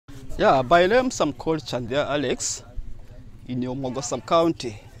Yeah, by name I'm called Chandia Alex in Mogosam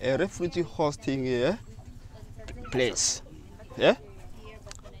County, a refugee hosting place. Yeah?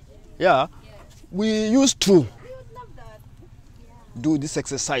 Yeah, we used to do this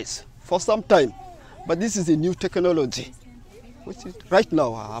exercise for some time, but this is a new technology, which is, right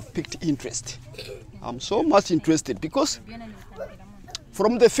now I have picked interest. I'm so much interested because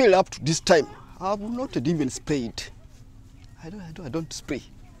from the field up to this time, I have not even sprayed. I don't spray.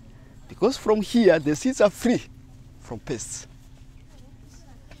 Because from here, the seeds are free from pests.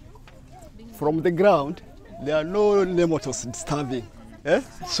 From the ground, there are no nematodes disturbing.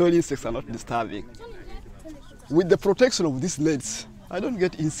 Soil insects are not disturbing. With the protection of these nets, I don't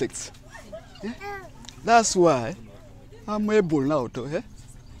get insects. That's why I'm able now to,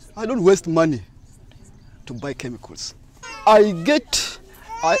 I don't waste money to buy chemicals. I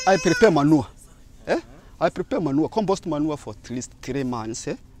prepare manure. I prepare manure, compost manure for at least 3 months.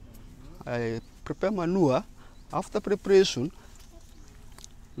 I prepare manure. After preparation,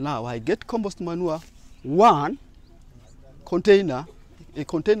 now I get compost manure, a container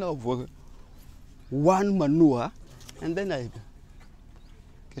of one manure, and then I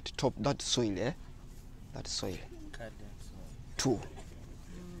get top that soil, that soil. 2.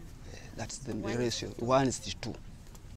 That's the ratio, 1:2.